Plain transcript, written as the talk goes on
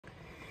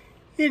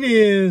It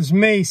is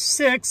May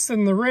 6th,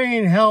 and the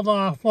rain held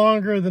off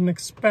longer than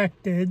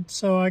expected,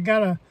 so I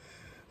got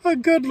a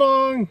good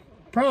long,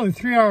 probably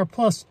 3-hour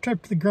plus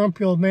trip to the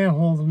grumpy old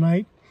manhole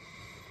tonight.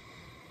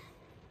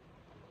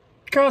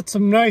 Got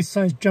some nice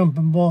sized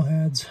jumping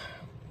bullheads.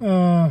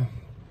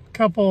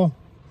 Couple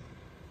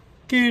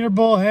gator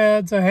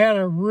bullheads. I had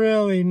a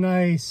really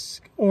nice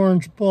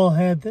orange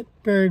bullhead that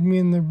buried me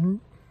in the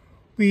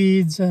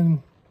weeds,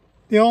 and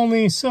the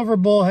only silver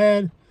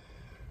bullhead,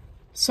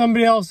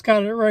 somebody else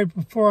got it right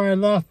before I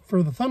left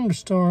for the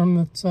thunderstorm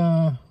that's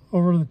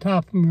over the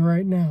top of me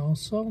right now.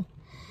 So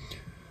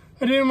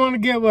I didn't want to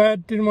get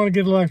wet, didn't want to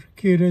get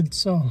electrocuted,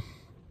 so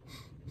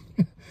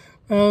that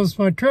was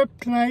my trip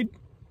tonight.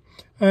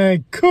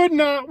 I could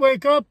not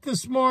wake up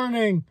this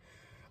morning.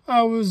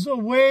 I was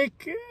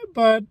awake,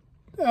 but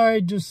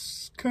I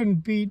just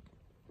couldn't beat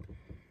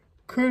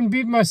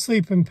my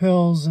sleeping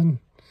pills, and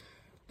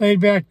laid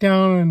back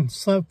down and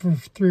slept for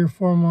 3 or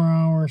 4 more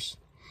hours.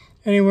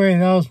 Anyway,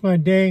 that was my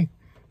day,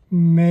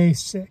 May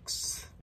 6th.